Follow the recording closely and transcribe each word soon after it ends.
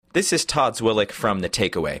This is Todd Zwillich from The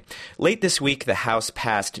Takeaway. Late this week, the House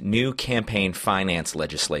passed new campaign finance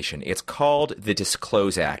legislation. It's called the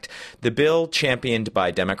DISCLOSE Act. The bill, championed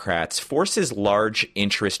by Democrats, forces large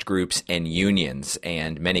interest groups and unions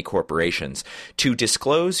and many corporations to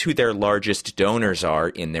disclose who their largest donors are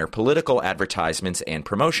in their political advertisements and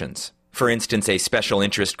promotions. For instance, a special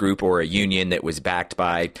interest group or a union that was backed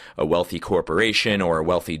by a wealthy corporation or a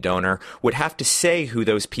wealthy donor would have to say who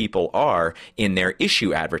those people are in their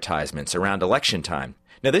issue advertisements around election time.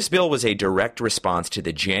 Now, this bill was a direct response to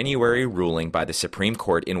the January ruling by the Supreme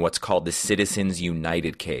Court in what's called the Citizens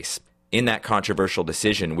United case. In that controversial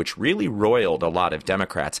decision, which really roiled a lot of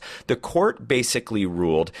Democrats, the court basically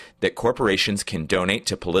ruled that corporations can donate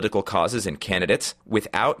to political causes and candidates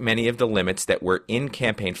without many of the limits that were in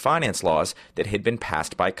campaign finance laws that had been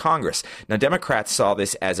passed by Congress. Now, Democrats saw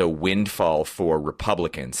this as a windfall for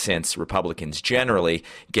Republicans, since Republicans generally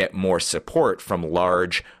get more support from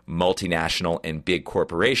large, multinational, and big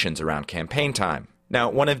corporations around campaign time. Now,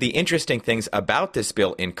 one of the interesting things about this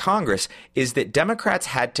bill in Congress is that Democrats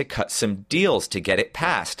had to cut some deals to get it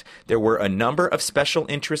passed. There were a number of special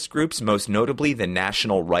interest groups, most notably the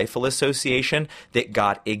National Rifle Association, that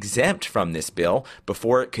got exempt from this bill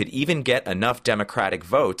before it could even get enough Democratic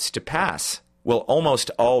votes to pass. Well,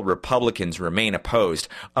 almost all Republicans remain opposed.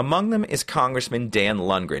 Among them is Congressman Dan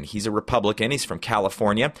Lungren. He's a Republican. He's from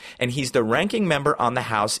California, and he's the ranking member on the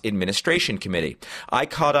House Administration Committee. I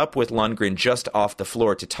caught up with Lungren just off the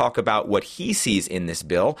floor to talk about what he sees in this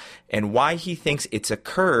bill and why he thinks it's a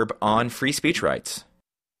curb on free speech rights.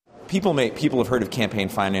 People have heard of campaign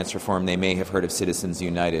finance reform. They may have heard of Citizens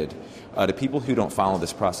United. To people who don't follow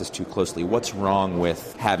this process too closely, what's wrong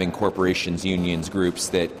with having corporations, unions, groups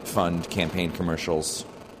that fund campaign commercials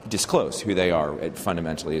disclose who they are?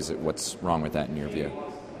 Fundamentally, what's wrong with that in your view?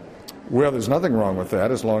 Well, there's nothing wrong with that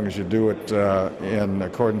as long as you do it in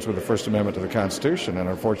accordance with the First Amendment to the Constitution, and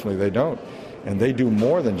unfortunately they don't. And they do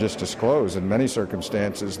more than just disclose. In many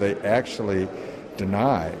circumstances, they actually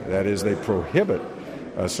deny. That is, they prohibit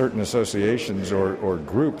certain associations or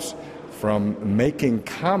groups from making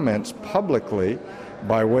comments publicly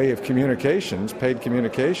by way of communications, paid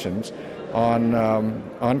communications,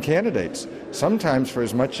 on candidates, sometimes for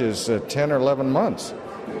as much as 10 or 11 months.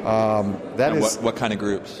 What kind of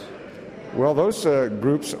groups? Well, those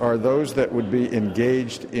groups are those that would be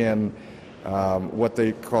engaged in what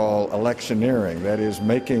they call electioneering. That is,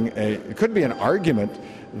 it could be an argument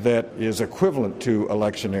that is equivalent to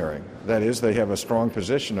electioneering. That is, they have a strong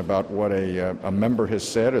position about what a member has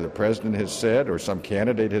said or the president has said or some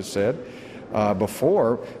candidate has said.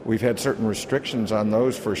 Before, we've had certain restrictions on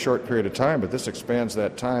those for a short period of time, but this expands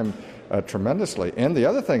that time tremendously. And the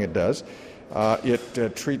other thing it does,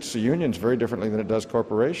 it treats the unions very differently than it does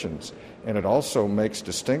corporations. And it also makes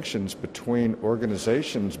distinctions between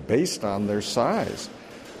organizations based on their size.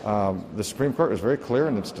 The Supreme Court was very clear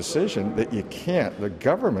in its decision that the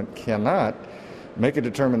government cannot make a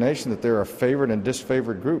determination that there are favored and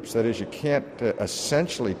disfavored groups. That is, you can't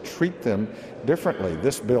essentially treat them differently.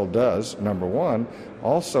 This bill does, number one.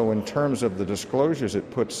 Also, in terms of the disclosures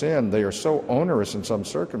it puts in, they are so onerous in some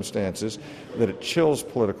circumstances that it chills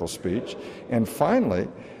political speech. And finally,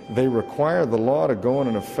 they require the law to go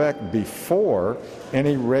into effect before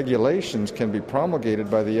any regulations can be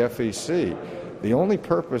promulgated by the FEC. The only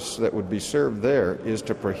purpose that would be served there is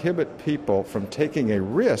to prohibit people from taking a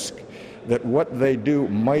risk that what they do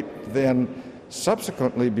might then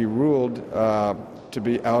subsequently be ruled to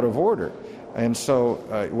be out of order. And so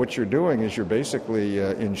what you're doing is you're basically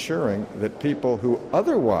ensuring that people who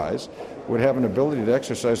otherwise would have an ability to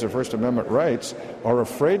exercise their First Amendment rights are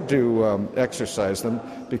afraid to exercise them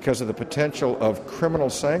because of the potential of criminal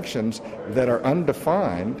sanctions that are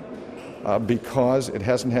undefined because it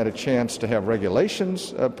hasn't had a chance to have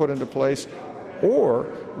regulations put into place or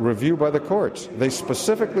review by the courts. They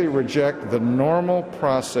specifically reject the normal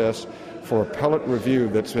process for appellate review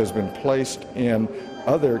that has been placed in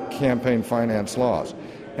other campaign finance laws.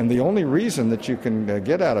 And the only reason that you can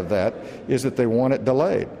get out of that is that they want it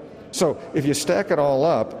delayed. So if you stack it all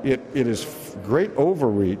up, it is great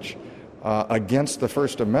overreach against the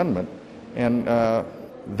First Amendment, and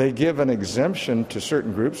they give an exemption to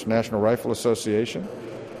certain groups, National Rifle Association.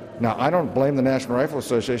 Now, I don't blame the National Rifle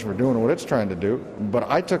Association for doing what it's trying to do, but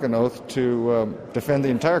I took an oath to defend the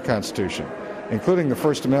entire Constitution, including the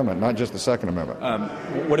First Amendment, not just the Second Amendment.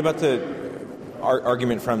 What about the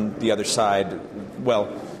argument from the other side?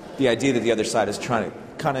 Well, the idea that the other side is trying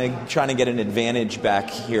to get an advantage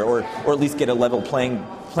back here, or at least get a level playing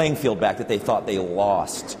field back that they thought they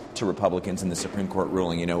lost to Republicans in the Supreme Court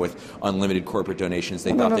ruling. With unlimited corporate donations,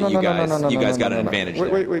 they thought that you guys got an advantage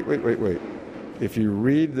there. Wait. if you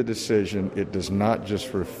read the decision, it does not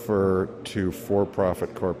just refer to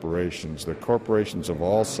for-profit corporations. They're corporations of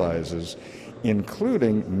all sizes,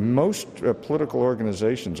 including most political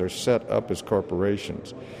organizations are set up as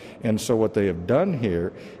corporations. And so what they have done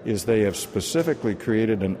here is they have specifically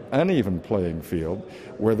created an uneven playing field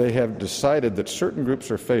where they have decided that certain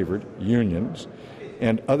groups are favored, unions,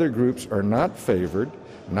 and other groups are not favored,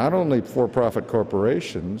 not only for-profit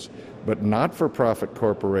corporations, but not-for-profit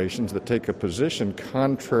corporations that take a position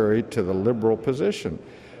contrary to the liberal position.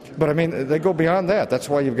 But, I mean, they go beyond that. That's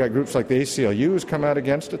why you've got groups like the ACLU has come out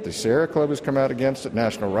against it, the Sierra Club has come out against it,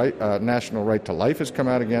 National Right to Life has come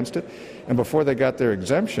out against it. And before they got their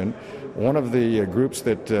exemption, one of the groups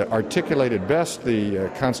that articulated best the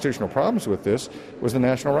constitutional problems with this was the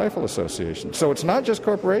National Rifle Association. So it's not just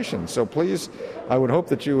corporations. So please, I would hope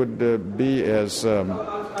that you would be as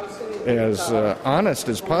honest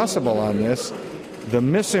as possible on this. The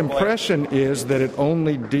misimpression is that it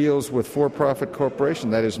only deals with for-profit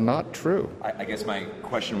corporations. That is not true. I guess my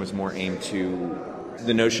question was more aimed to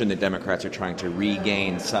the notion that Democrats are trying to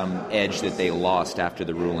regain some edge that they lost after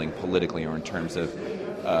the ruling politically, or in terms of...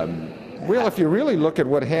 Well, if you really look at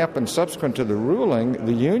what happened subsequent to the ruling,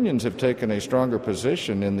 the unions have taken a stronger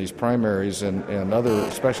position in these primaries and other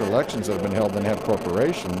special elections that have been held than have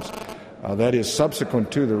corporations. That is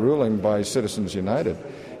subsequent to the ruling by Citizens United.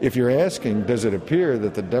 If you're asking, does it appear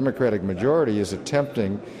that the Democratic majority is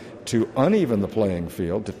attempting to uneven the playing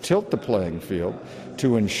field, to tilt the playing field,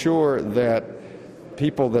 to ensure that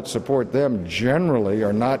people that support them generally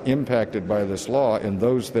are not impacted by this law, and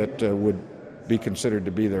those that would be considered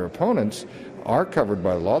to be their opponents are covered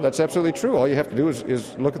by the law? That's absolutely true. All you have to do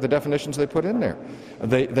is look at the definitions they put in there.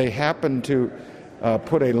 They happen to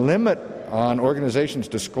put a limit on organizations'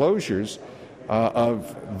 disclosures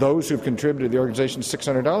of those who've contributed to the organization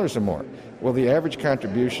 $600 or more. Well, the average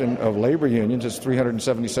contribution of labor unions is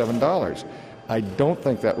 $377. I don't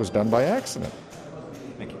think that was done by accident.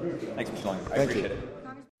 Thank you. Thanks, Mr. Lungren. I appreciate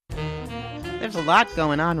it. There's a lot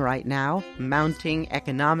going on right now. Mounting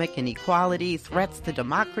economic inequality, threats to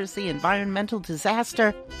democracy, environmental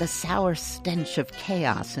disaster, the sour stench of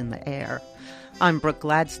chaos in the air. I'm Brooke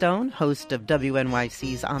Gladstone, host of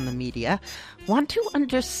WNYC's On the Media. Want to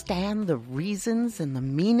understand the reasons and the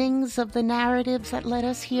meanings of the narratives that led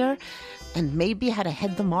us here, and maybe how to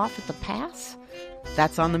head them off at the pass?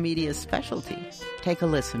 That's On the Media's specialty. Take a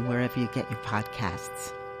listen wherever you get your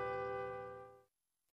podcasts.